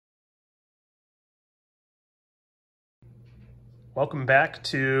Welcome back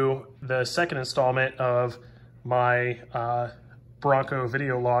to the second installment of my Bronco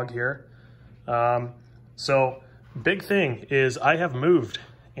video log here. So big thing is I have moved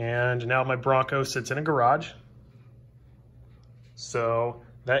and now my Bronco sits in a garage. So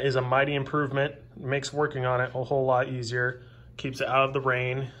that is a mighty improvement. Makes working on it a whole lot easier, keeps it out of the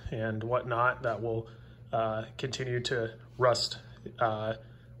rain and whatnot that will continue to rust the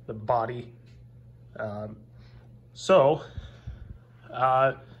body.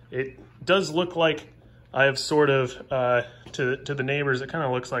 It does look like I have sort of, to the neighbors, it kind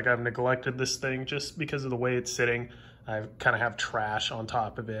of looks like I've neglected this thing just because of the way it's sitting. I kind of have trash on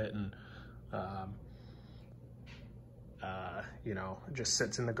top of it and, you know, it just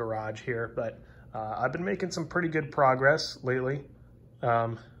sits in the garage here. But I've been making some pretty good progress lately.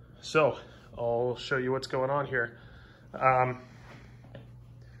 So I'll show you what's going on here.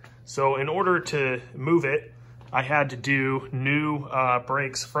 So in order to move it, I had to do new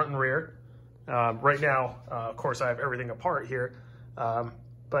brakes front and rear. Right now, of course, I have everything apart here,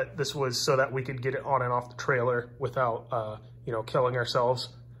 but this was so that we could get it on and off the trailer without, you know, killing ourselves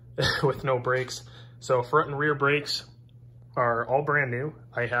with no brakes. So front and rear brakes are all brand new.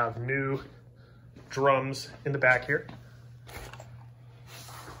 I have new drums in the back here.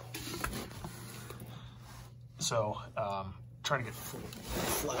 So trying to get the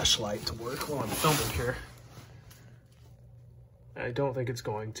flashlight to work while I'm filming here. I don't think it's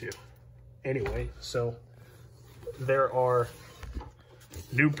going to. Anyway, so there are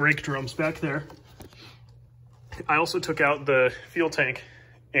new brake drums back there. I also took out the fuel tank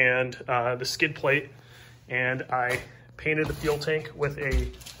and the skid plate, and I painted the fuel tank with a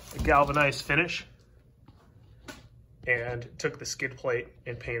galvanized finish and took the skid plate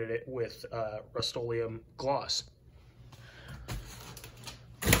and painted it with Rust-Oleum gloss.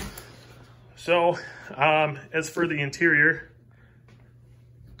 So as for the interior,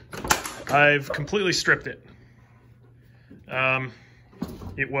 I've completely stripped it.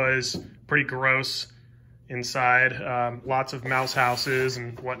 It was pretty gross inside, lots of mouse houses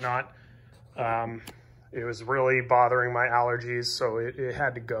and whatnot. It was really bothering my allergies, so it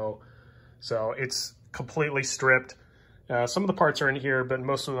had to go. So it's completely stripped. Some of the parts are in here, but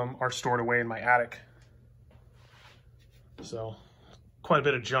most of them are stored away in my attic. So quite a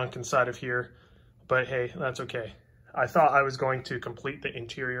bit of junk inside of here, but hey, that's okay. I thought I was going to complete the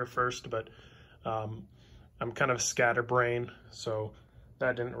interior first, but I'm kind of scatterbrained, so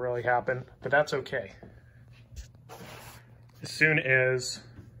that didn't really happen, but that's okay. As soon as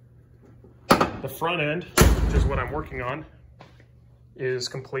the front end, which is what I'm working on, is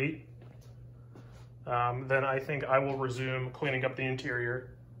complete, then I think I will resume cleaning up the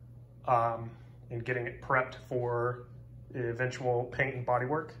interior and getting it prepped for the eventual paint and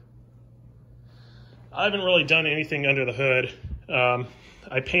bodywork. I haven't really done anything under the hood.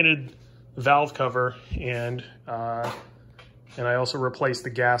 I painted the valve cover and I also replaced the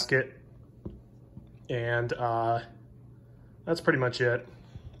gasket, and that's pretty much it.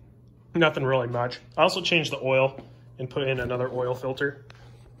 Nothing really much. I also changed the oil and put in another oil filter.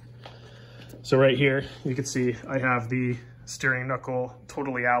 So right here, you can see I have the steering knuckle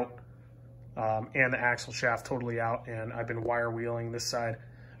totally out and the axle shaft totally out, and I've been wire wheeling this side.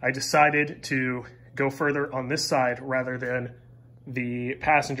 I decided to go further on this side rather than the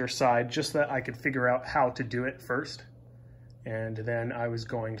passenger side, just so that I could figure out how to do it first. And then I was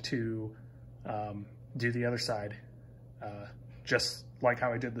going to do the other side, just like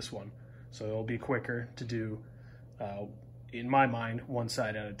how I did this one. So it'll be quicker to do, in my mind, one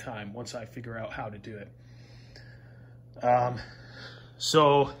side at a time, once I figure out how to do it.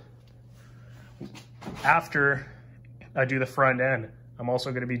 So after I do the front end, I'm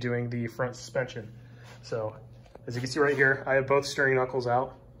also going to be doing the front suspension. So as you can see right here, I have both steering knuckles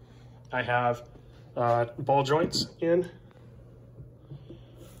out. I have ball joints in.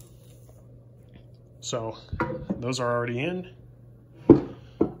 So those are already in.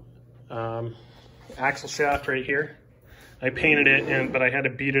 Axle shaft right here. I painted it, but I had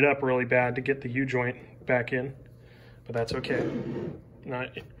to beat it up really bad to get the U-joint back in, but that's okay. Not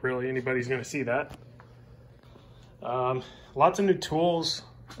really anybody's gonna see that. Lots of new tools.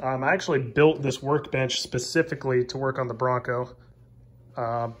 I actually built this workbench specifically to work on the Bronco.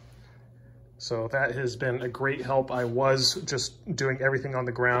 So that has been a great help. I was just doing everything on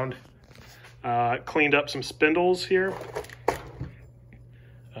the ground. Cleaned up some spindles here.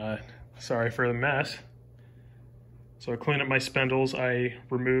 Sorry for the mess. So I cleaned up my spindles. I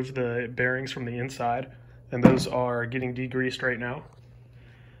removed the bearings from the inside, and those are getting degreased right now.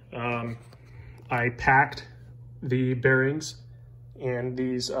 I packed the bearings and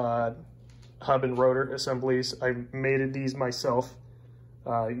these hub and rotor assemblies. I made these myself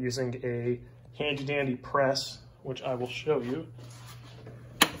using a handy dandy press, which I will show you.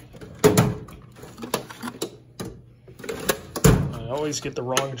 I always get the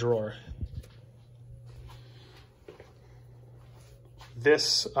wrong drawer.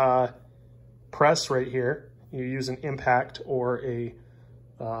 This press right here, you use an impact or a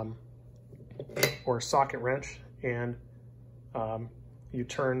socket wrench, and you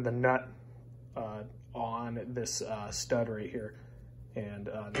turn the nut on this stud right here, and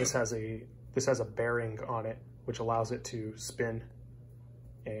this has a bearing on it which allows it to spin,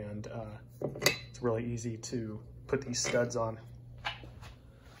 and it's really easy to put these studs on.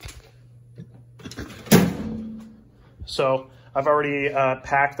 So I've already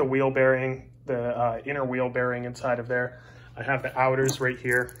packed the wheel bearing, the inner wheel bearing inside of there. I have the outers right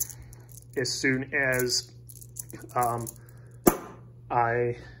here. As soon as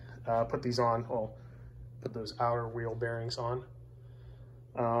I put these on, I'll put those outer wheel bearings on.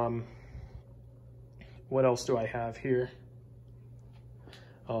 What else do I have here?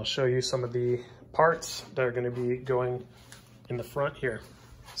 I'll show you some of the parts that are going to be going in the front here.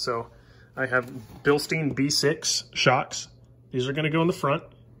 So I have Bilstein B6 shocks. These are going to go in the front.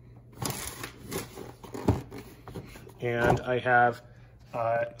 And I have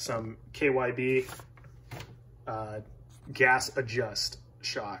some KYB gas adjust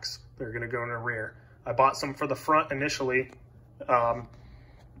shocks. They're going to go in the rear. I bought some for the front initially,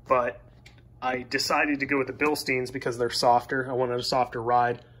 but I decided to go with the Bilsteins because they're softer. I wanted a softer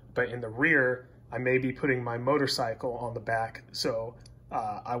ride, but in the rear, I may be putting my motorcycle on the back, so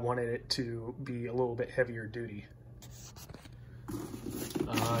I wanted it to be a little bit heavier duty.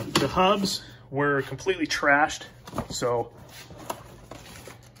 The hubs were completely trashed, so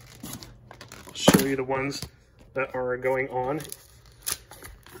I'll show you the ones that are going on.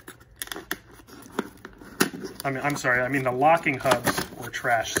 I mean the locking hubs were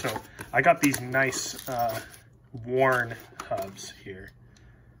trashed, so I got these nice worn hubs here.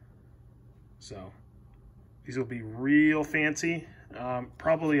 So these will be real fancy,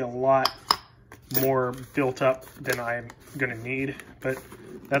 probably a lot more built up than I'm gonna need, but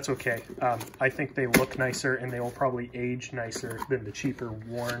that's okay. I think they look nicer and they will probably age nicer than the cheaper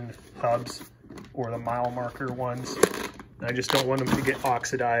worn hubs or the mile marker ones. I just don't want them to get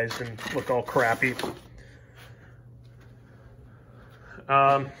oxidized and look all crappy.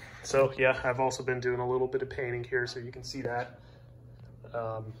 So yeah, I've also been doing a little bit of painting here, so you can see that.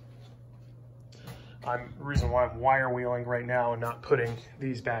 The reason why I'm wire wheeling right now and not putting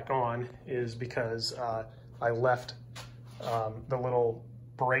these back on is because I left the little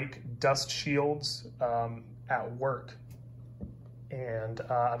brake dust shields at work, and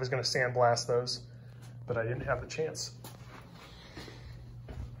I was going to sandblast those, but I didn't have the chance.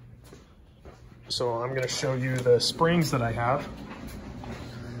 So I'm going to show you the springs that I have.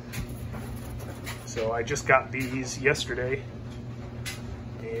 So I just got these yesterday,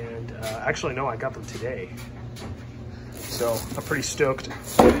 and actually no, I got them today. So I'm pretty stoked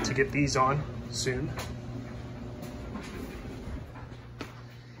to get these on soon.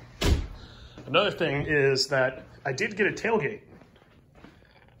 Another thing is that I did get a tailgate,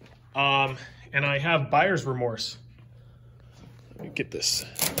 and I have buyer's remorse. Let me get this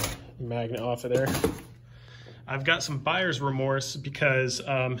magnet off of there. I've got some buyer's remorse because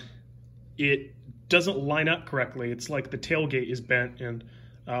it doesn't line up correctly. It's like the tailgate is bent, and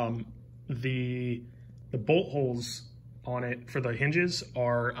the bolt holes on it for the hinges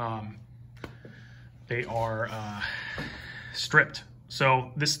are stripped.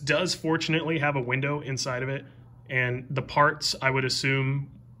 So this does fortunately have a window inside of it, and the parts I would assume,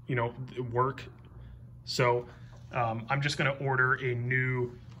 you know, work. So I'm just going to order a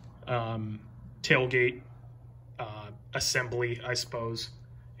new tailgate assembly, I suppose,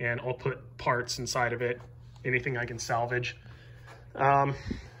 and I'll put parts inside of it, anything I can salvage. I'm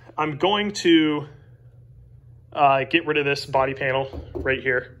going to get rid of this body panel right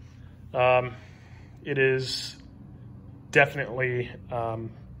here. It is definitely,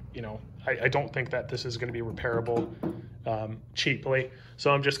 you know, I don't think that this is going to be repairable cheaply. So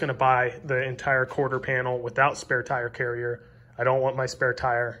I'm just going to buy the entire quarter panel without spare tire carrier. I don't want my spare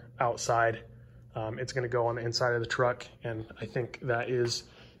tire outside. It's going to go on the inside of the truck, and I think that is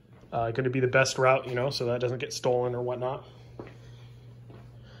going to be the best route, you know, so that doesn't get stolen or whatnot.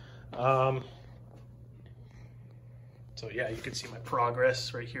 So yeah, you can see my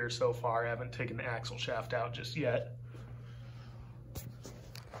progress right here so far. I haven't taken the axle shaft out just yet.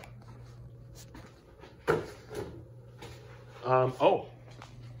 Oh,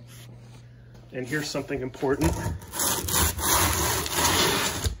 and here's something important.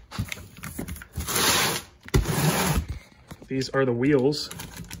 These are the wheels.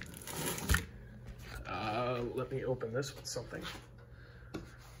 Let me open this with something.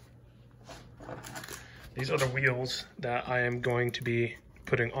 These are the wheels that I am going to be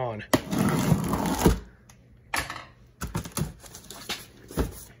putting on.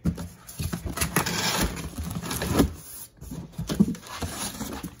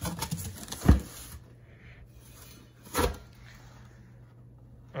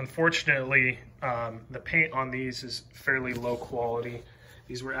 Unfortunately, the paint on these is fairly low quality.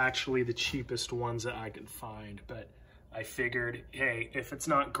 These were actually the cheapest ones that I could find, but I figured, hey, if it's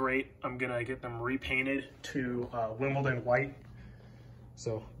not great, I'm gonna get them repainted to Wimbledon white.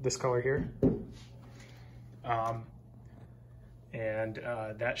 So this color here.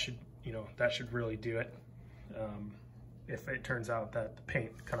 That should, that should really do it. If it turns out that the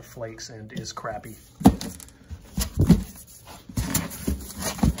paint kind of flakes and is crappy.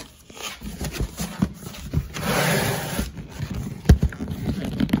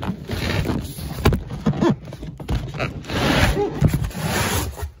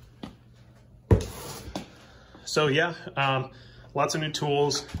 So yeah, lots of new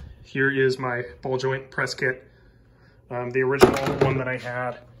tools. Here is my ball joint press kit. The original one that I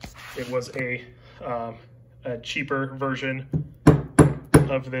had, it was a cheaper version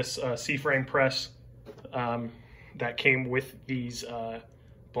of this C-frame press that came with these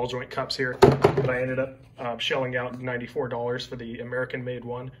ball joint cups here. But I ended up shelling out $94 for the American-made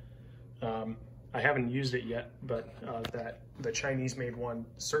one. I haven't used it yet, but the Chinese-made one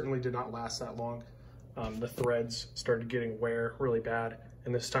certainly did not last that long. The threads started getting wear really bad,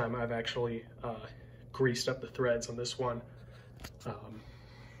 and this time I've actually greased up the threads on this one.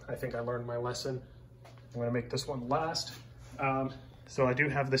 I think I learned my lesson. I'm gonna make this one last. So I do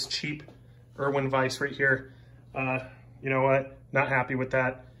have this cheap Irwin vise right here. You know what? Not happy with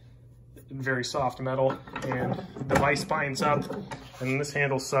that. Very soft metal, and the vise binds up, and this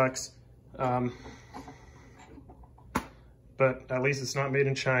handle sucks. But at least it's not made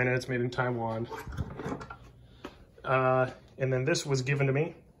in China, it's made in Taiwan. And then this was given to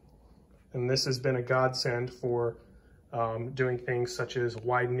me, and this has been a godsend for doing things such as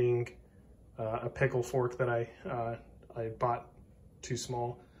widening a pickle fork that I bought too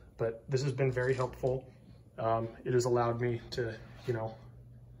small, but this has been very helpful. It has allowed me to,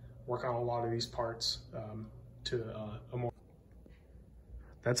 work on a lot of these parts to a more.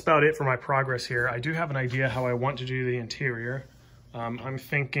 That's about it for my progress here. I do have an idea how I want to do the interior. I'm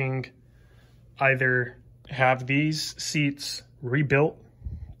thinking either have these seats rebuilt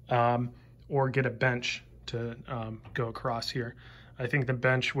or get a bench to go across here. I think the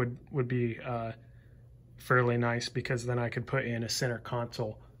bench would be fairly nice, because then I could put in a center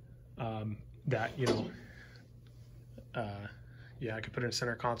console that, I could put in a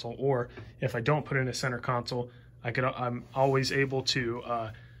center console, or if I don't put in a center console, I'm always able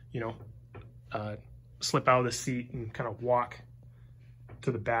to, slip out of the seat and kind of walk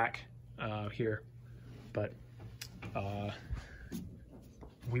to the back here. But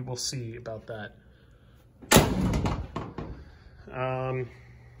we will see about that. I'm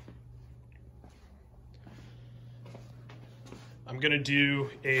gonna do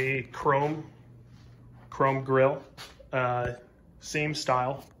a chrome grille, same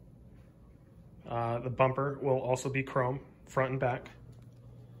style. The bumper will also be chrome, front and back.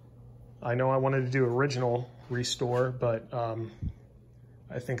 I know I wanted to do original restore, but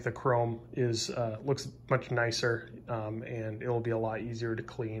I think the chrome looks much nicer, and it'll be a lot easier to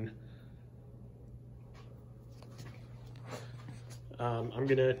clean. I'm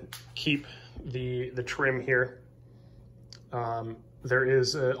gonna keep the trim here. There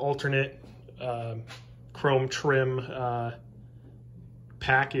is an alternate chrome trim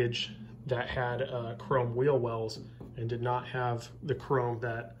package that had chrome wheel wells and did not have the chrome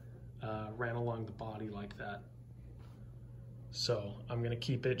that ran along the body like that. So I'm gonna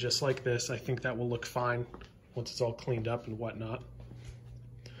keep it just like this. I think that will look fine once it's all cleaned up and whatnot.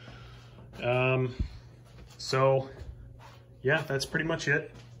 So yeah, that's pretty much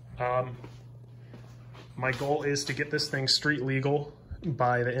it. My goal is to get this thing street legal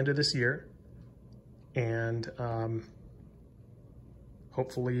by the end of this year, and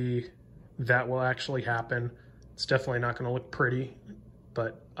hopefully that will actually happen. It's definitely not going to look pretty,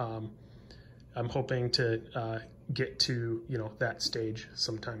 but I'm hoping to get to that stage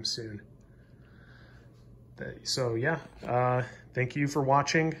sometime soon. So yeah, thank you for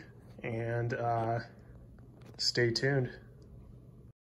watching, and stay tuned.